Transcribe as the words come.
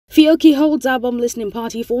FIOKEE holds album listening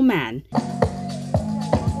party for Man.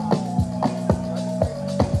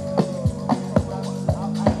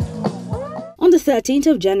 On the 13th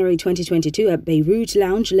of January 2022 at Beirut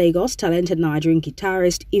Lounge, Lagos, talented Nigerian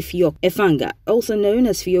guitarist FIOKEE, also known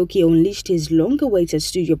as FIOKEE, unleashed his long-awaited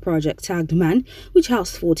studio project tagged Man, which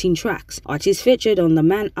has 14 tracks. Artists featured on the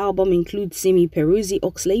Man album include Simi Peruzzi,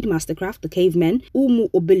 Oxlade, Mastercraft, The Cavemen, Umu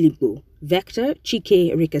Obiligbo, Vector,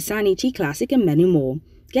 Chike, Rikasani, T-Classic, and many more.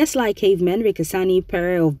 Guests like Cavemen, Rikasani,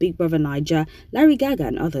 Pere of Big Brother Niger, Larry Gaga,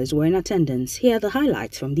 and others were in attendance. Here are the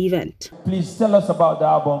highlights from the event. Please tell us about the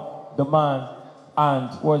album, The Man, and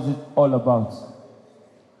what is it all about?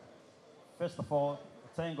 First of all,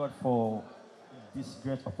 thank God for this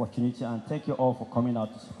great opportunity, and thank you all for coming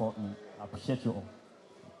out to support me. I appreciate you all.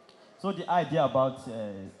 So the idea about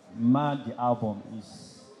Man, the album,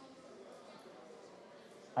 is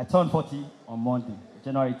I turned 40 on Monday,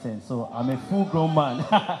 January 10th, so I'm a full-grown man.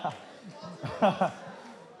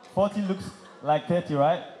 40 looks like 30,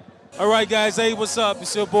 right? All right, guys. Hey, what's up?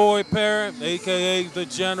 It's your boy, Parrot, a.k.a. The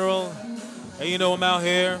General. Hey, you know, I'm out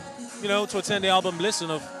here, to attend the album listen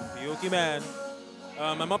of FIOKEE Man.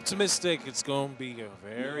 I'm optimistic. It's going to be a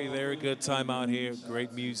very, very good time out here.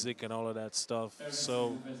 Great music and all of that stuff.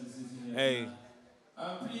 So, hey,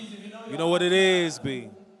 you know what it is, B.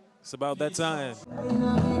 It's about that time.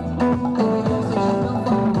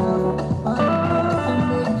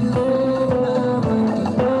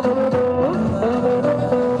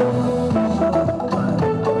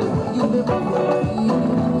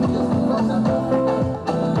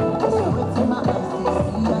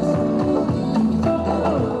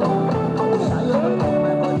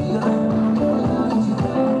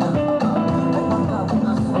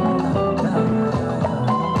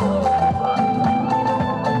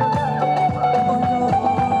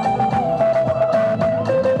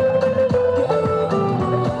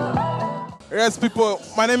 Yes, people,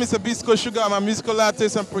 my name is Abisco Sugar. I'm a musical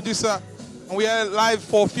artist and producer. And we are live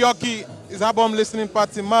for FIOKEE, his album listening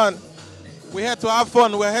party, Man. We're here to have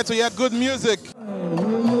fun. We're here to hear good music.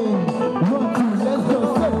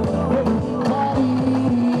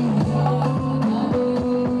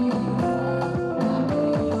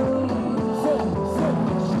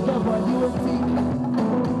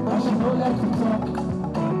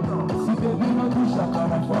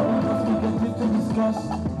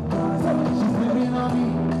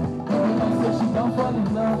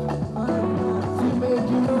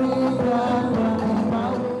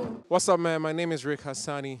 What's up, man? My name is Rick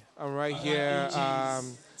Hassani. I'm right here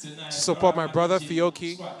to support my brother,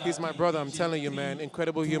 FIOKEE. He's my brother, I'm telling you, man.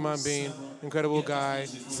 Incredible human being, incredible guy.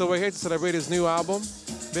 So we're here to celebrate his new album.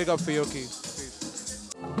 Big up FIOKEE. Peace.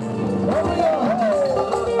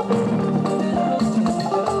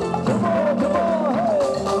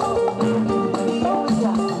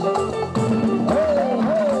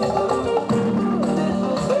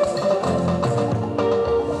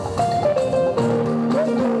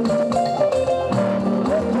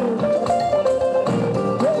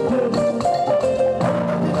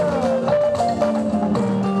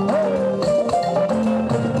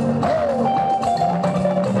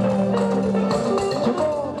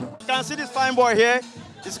 See this fine boy here.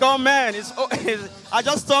 It's called Man. I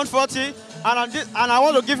just turned 40, and I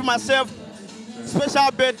want to give myself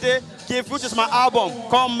special birthday gift, which is my album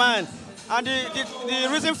called Man. And the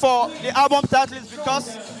reason for the album title is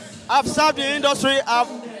because I've served the industry, I've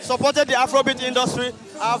supported the Afrobeat industry,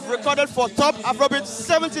 I've recorded for top Afrobeat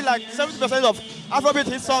 70% of Afrobeat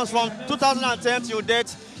hit songs from 2010 till date.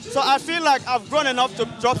 So I feel like I've grown enough to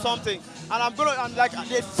drop something. And I'm like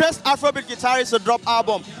the first Afrobeat guitarist to drop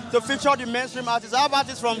album to feature the mainstream artists. I have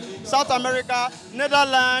artists from South America,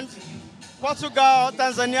 Netherlands, Portugal,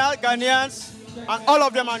 Tanzania, Ghanaians, and all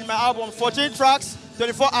of them are in my album. 14 tracks,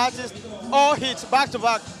 24 artists, all hits back to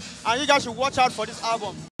back. And you guys should watch out for this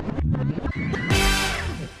album.